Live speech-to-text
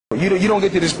You don't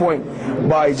get to this point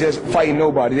by just fighting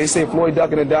nobody. They say Floyd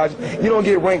ducking and dodging. You don't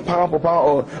get ranked pound for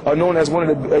pound or known as one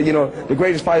of the the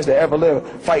greatest fighters to ever live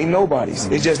fighting nobodies.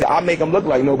 It's just that I make them look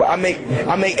like nobody.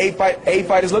 I make A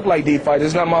fighters look like D fighters.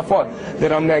 It's not my fault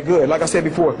that I'm that good. Like I said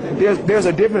before, there's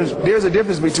a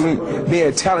difference between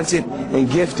being talented and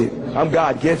gifted. I'm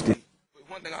God gifted. But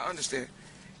one thing I understand.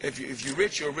 If you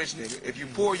rich, you're a rich nigga. If you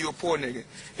poor, you're a poor nigga.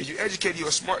 If you educated, you're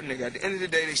a smart nigga. At the end of the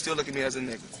day, they still look at me as a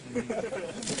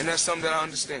nigga. And that's something that I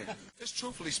understand. Just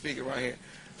truthfully speaking right here.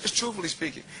 Just truthfully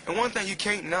speaking. And one thing you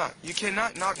can't knock. You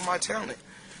cannot knock my talent.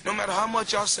 No matter how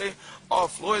much y'all say, oh,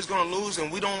 Floyd's going to lose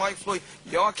and we don't like Floyd,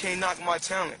 y'all can't knock my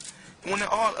talent. When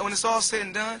it's all said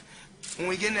and done, when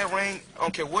we get in that ring, I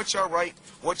don't care what y'all write,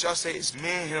 what y'all say, it's me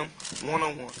and him,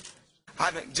 one-on-one.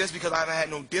 Just because I haven't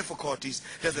had no difficulties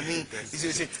doesn't mean the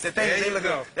thing is they look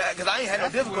because I ain't had no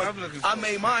difficulties. I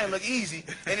made mine look easy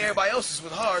and everybody else's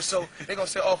was hard, so they're gonna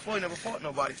say, "Oh, Floyd never fought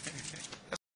nobody."